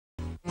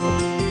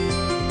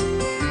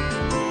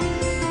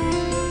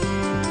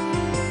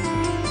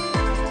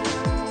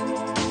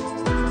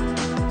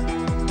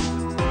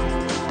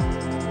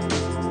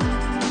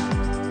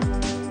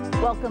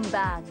Welcome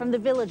back. From the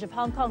village of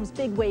Hong Kong's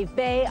Big Wave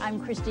Bay,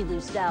 I'm Christy Lu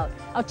Stout.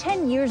 Now,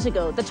 10 years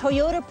ago, the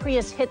Toyota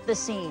Prius hit the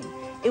scene.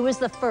 It was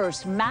the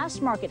first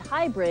mass-market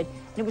hybrid,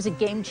 and it was a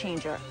game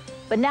changer.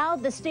 But now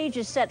the stage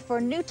is set for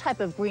a new type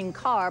of green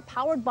car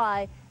powered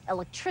by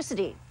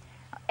electricity.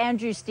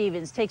 Andrew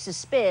Stevens takes a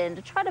spin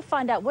to try to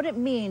find out what it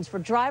means for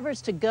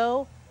drivers to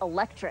go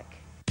electric.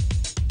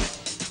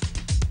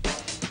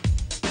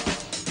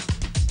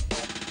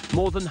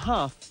 More than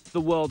half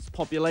the world's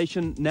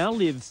population now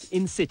lives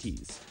in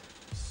cities.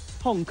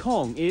 Hong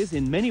Kong is,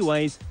 in many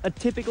ways, a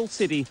typical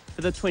city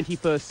for the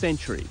 21st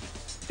century.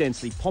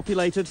 Densely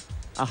populated,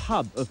 a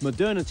hub of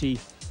modernity,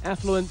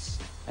 affluence,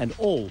 and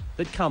all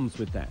that comes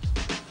with that.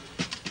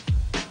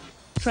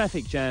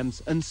 Traffic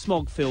jams and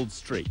smog-filled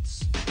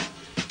streets.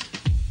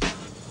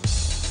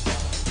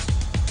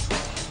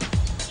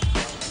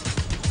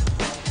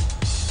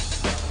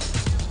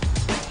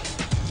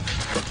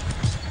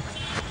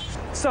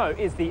 So,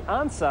 is the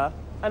answer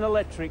an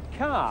electric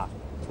car?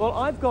 Well,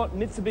 I've got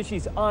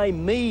Mitsubishi's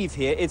i-MiEV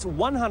here. It's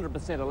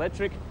 100%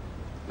 electric.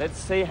 Let's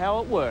see how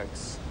it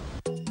works.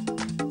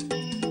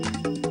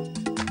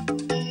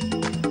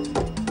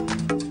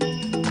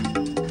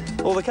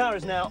 Well, the car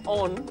is now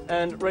on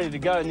and ready to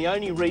go, and the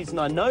only reason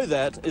I know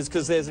that is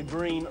because there's a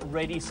green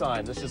ready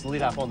sign that's just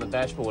lit up on the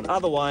dashboard.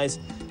 Otherwise,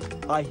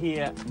 I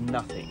hear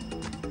nothing.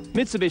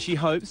 Mitsubishi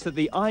hopes that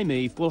the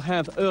i-MiEV will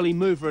have early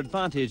mover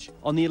advantage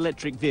on the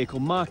electric vehicle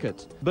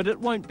market. But it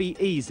won't be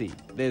easy.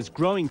 There's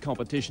growing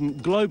competition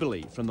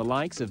globally from the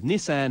likes of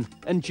Nissan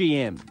and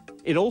GM.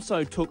 It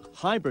also took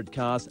hybrid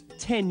cars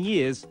 10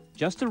 years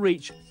just to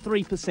reach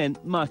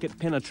 3% market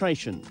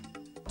penetration.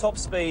 Top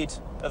speed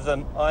of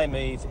the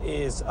i-MiEV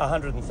is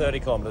 130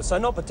 kilometres, so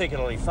not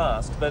particularly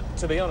fast, but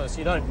to be honest,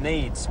 you don't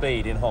need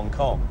speed in Hong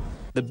Kong.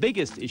 The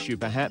biggest issue,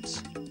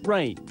 perhaps,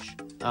 range.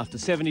 After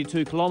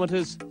 72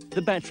 kilometres,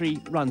 the battery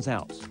runs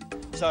out.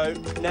 So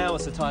now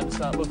is the time to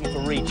start looking for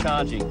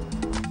recharging.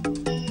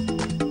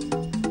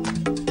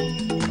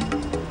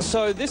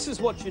 So this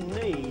is what you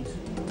need,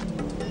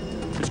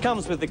 which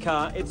comes with the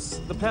car. It's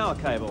the power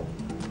cable.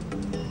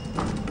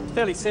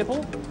 Fairly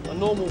simple, a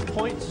normal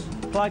point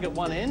plug at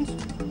one end,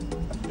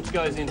 which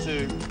goes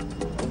into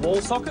a wall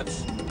socket,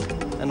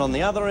 and on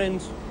the other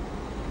end,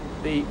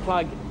 the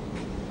plug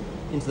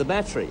into the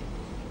battery.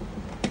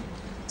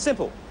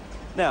 Simple.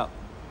 Now,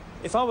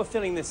 if I were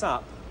filling this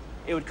up,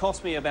 it would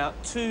cost me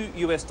about $2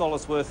 US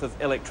worth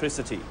of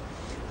electricity.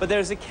 But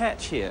there's a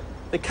catch here.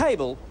 The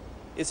cable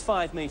is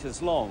 5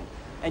 metres long,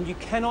 and you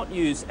cannot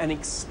use an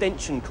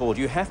extension cord.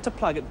 You have to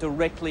plug it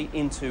directly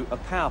into a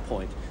power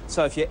point.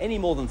 So if you're any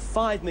more than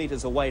 5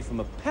 metres away from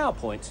a power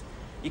point,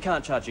 you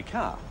can't charge your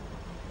car.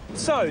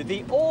 So,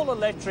 the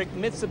all-electric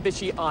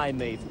Mitsubishi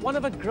i-MiEV, one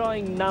of a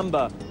growing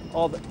number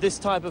of this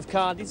type of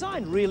car,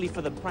 designed really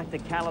for the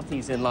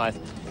practicalities in life.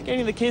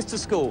 Getting the kids to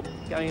school,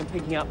 going and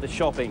picking up the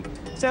shopping.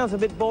 Sounds a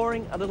bit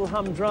boring, a little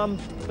humdrum,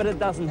 but it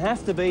doesn't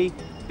have to be,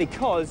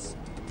 because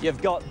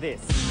you've got this.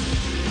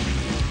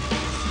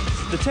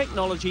 The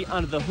technology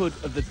under the hood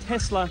of the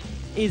Tesla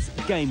is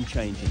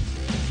game-changing.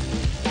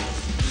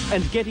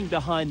 And getting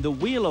behind the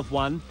wheel of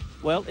one,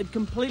 well, it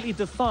completely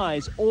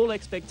defies all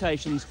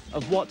expectations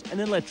of what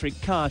an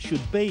electric car should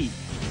be.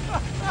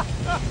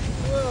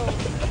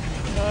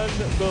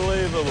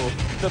 Unbelievable.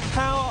 The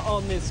power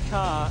on this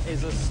car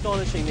is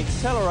astonishing. The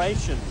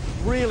acceleration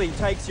really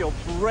takes your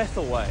breath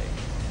away.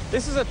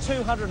 This is a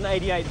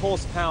 288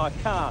 horsepower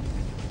car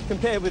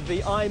compared with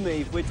the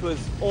i-MiEV, which was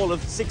all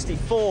of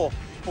 64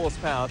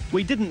 horsepower.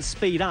 We didn't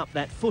speed up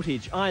that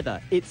footage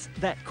either. It's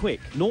that quick,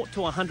 0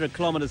 to 100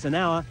 kilometres an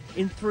hour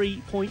in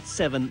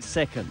 3.7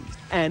 seconds.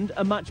 And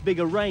a much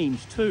bigger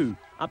range too,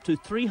 up to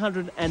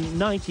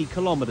 390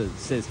 kilometres,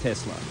 says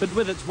Tesla. But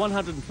with its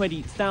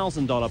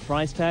 $120,000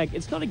 price tag,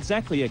 it's not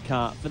exactly a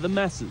car for the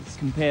masses.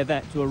 Compare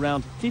that to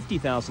around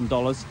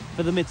 $50,000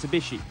 for the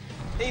Mitsubishi.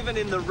 Even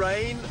in the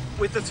rain,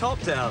 with the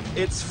top down,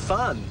 it's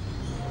fun.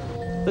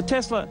 The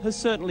Tesla has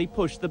certainly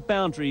pushed the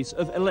boundaries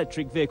of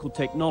electric vehicle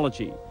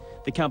technology.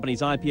 The company's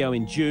IPO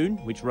in June,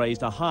 which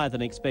raised a higher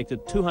than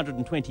expected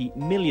 $220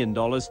 million,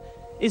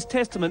 is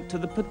testament to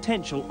the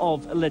potential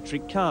of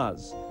electric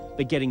cars.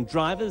 But getting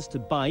drivers to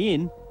buy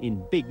in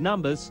big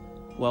numbers,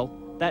 well,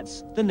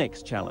 that's the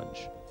next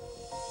challenge.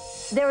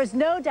 There is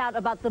no doubt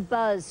about the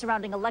buzz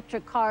surrounding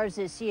electric cars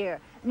this year.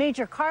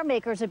 Major car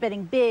makers are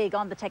betting big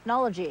on the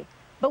technology.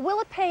 But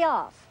will it pay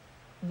off?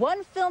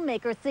 One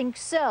filmmaker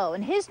thinks so,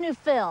 and his new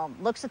film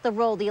looks at the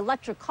role the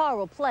electric car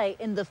will play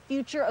in the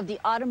future of the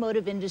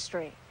automotive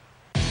industry.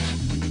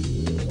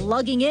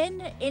 Plugging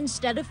in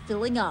instead of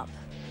filling up.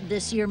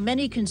 This year,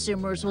 many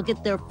consumers will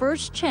get their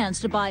first chance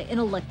to buy an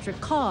electric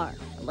car.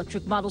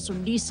 Electric models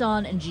from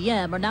Nissan and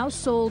GM are now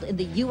sold in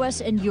the US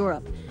and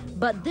Europe.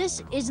 But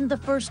this isn't the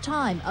first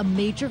time a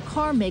major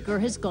car maker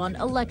has gone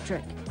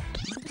electric.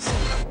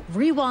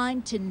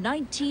 Rewind to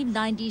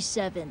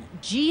 1997.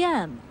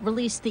 GM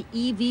released the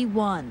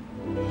EV1.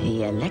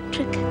 The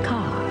electric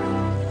car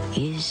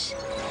is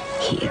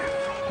here.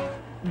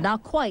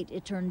 Not quite,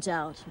 it turns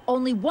out.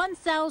 Only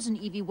 1,000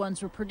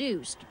 EV1s were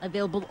produced,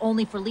 available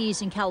only for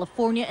lease in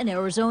California and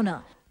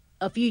Arizona.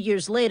 A few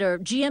years later,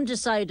 GM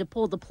decided to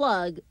pull the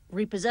plug,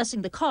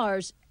 repossessing the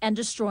cars and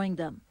destroying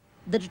them.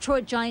 The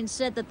Detroit giant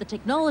said that the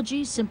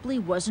technology simply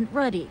wasn't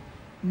ready.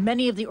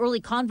 Many of the early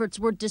converts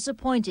were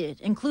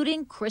disappointed,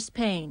 including Chris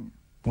Payne.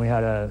 We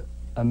had an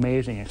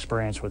amazing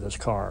experience with this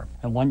car.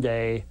 And one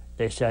day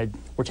they said,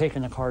 we're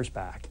taking the cars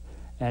back.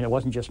 And it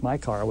wasn't just my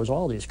car, it was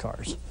all these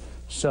cars.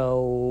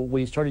 So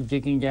we started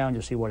digging down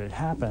to see what had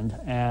happened,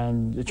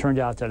 and it turned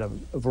out that a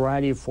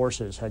variety of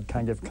forces had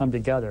kind of come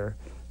together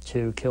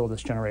to kill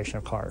this generation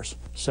of cars.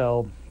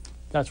 So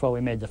that's why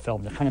we made the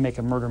film, to kind of make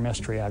a murder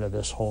mystery out of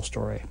this whole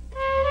story.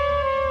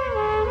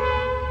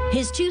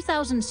 His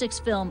 2006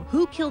 film,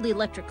 Who Killed the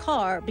Electric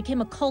Car,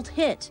 became a cult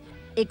hit.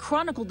 It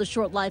chronicled the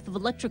short life of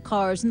electric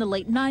cars in the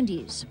late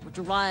 90s, which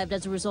arrived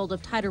as a result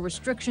of tighter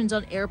restrictions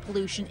on air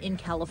pollution in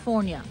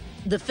California.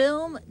 The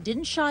film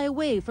didn't shy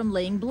away from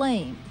laying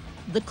blame.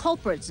 The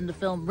culprits in the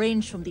film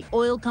ranged from the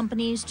oil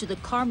companies to the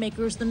car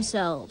makers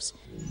themselves.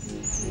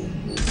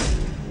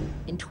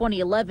 In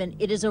 2011,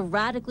 it is a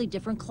radically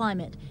different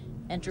climate.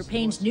 Enter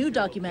Payne's new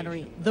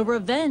documentary, The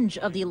Revenge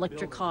of the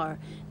Electric Car.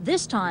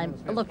 This time,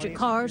 electric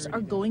cars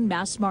are going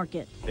mass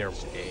market.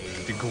 There's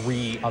a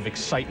degree of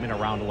excitement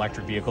around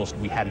electric vehicles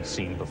we hadn't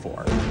seen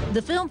before.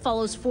 The film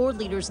follows 4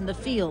 leaders in the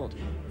field.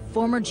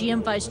 Former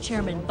GM Vice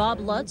Chairman Bob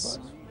Lutz,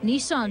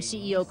 Nissan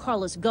CEO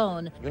Carlos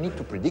Ghosn. You need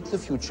to predict the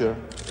future,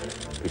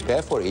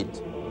 prepare for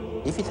it.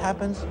 If it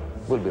happens,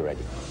 we'll be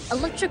ready.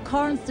 Electric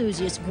car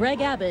enthusiast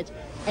Greg Abbott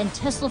and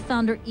Tesla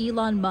founder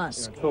Elon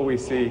Musk. Until we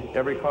see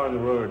every car on the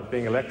road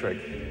being electric,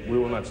 we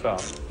will not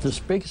stop. This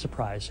big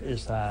surprise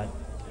is that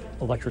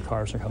electric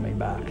cars are coming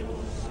back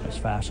as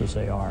fast as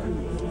they are.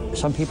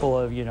 Some people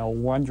are,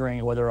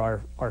 wondering whether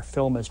our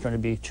film is going to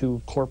be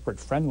too corporate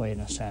friendly in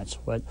a sense,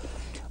 but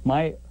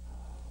my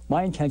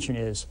intention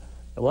is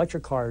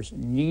electric cars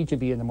need to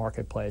be in the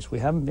marketplace. We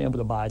haven't been able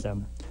to buy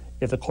them.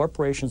 If the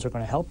corporations are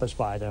going to help us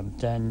buy them,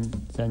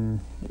 then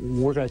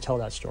we're going to tell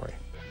that story.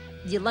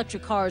 The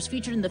electric cars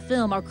featured in the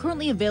film are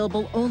currently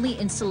available only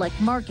in select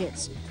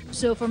markets.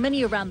 So for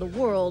many around the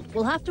world,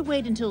 we'll have to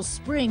wait until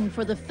spring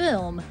for the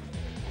film,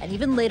 and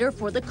even later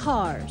for the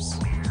cars.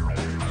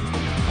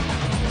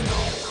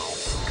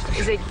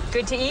 Is it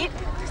good to eat?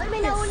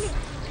 Yes.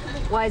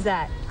 Why is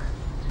that?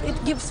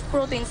 It gives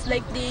proteins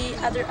like the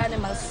other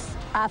animals.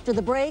 After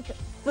the break,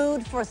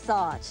 food for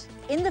thought.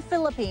 In the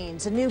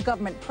Philippines, a new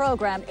government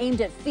program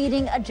aimed at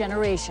feeding a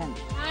generation.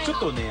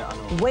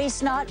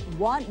 Waste not,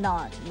 want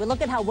not. We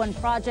look at how one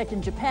project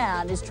in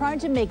Japan is trying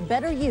to make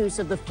better use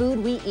of the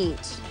food we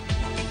eat.